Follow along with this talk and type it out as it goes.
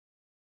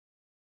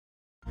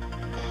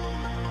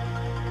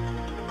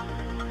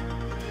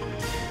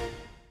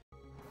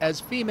As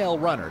female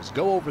runners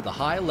go over the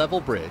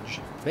high-level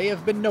bridge, they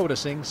have been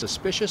noticing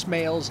suspicious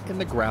males in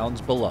the grounds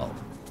below.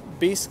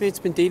 Basically, it's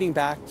been dating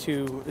back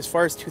to as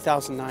far as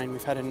 2009.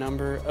 We've had a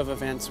number of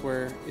events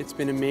where it's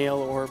been a male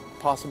or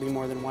possibly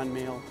more than one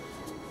male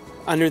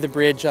under the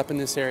bridge up in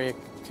this area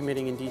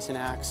committing indecent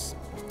acts.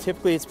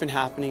 Typically, it's been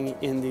happening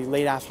in the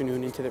late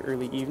afternoon into the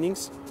early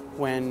evenings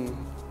when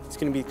it's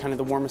going to be kind of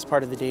the warmest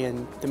part of the day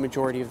and the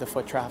majority of the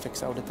foot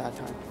traffic's out at that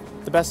time.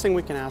 The best thing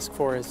we can ask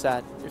for is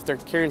that if they're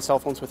carrying cell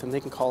phones with them, they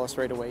can call us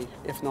right away.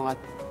 If not,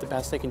 the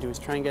best they can do is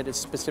try and get as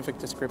specific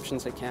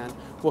descriptions they can,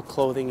 what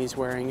clothing he's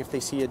wearing, if they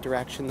see a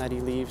direction that he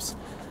leaves,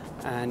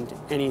 and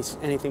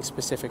anything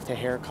specific to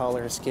hair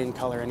color, skin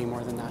color, any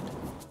more than that.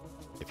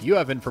 If you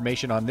have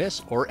information on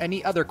this or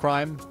any other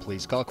crime,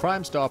 please call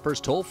Crime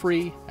Stoppers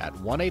toll-free at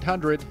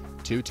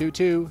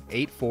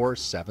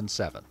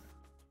 1-800-222-8477.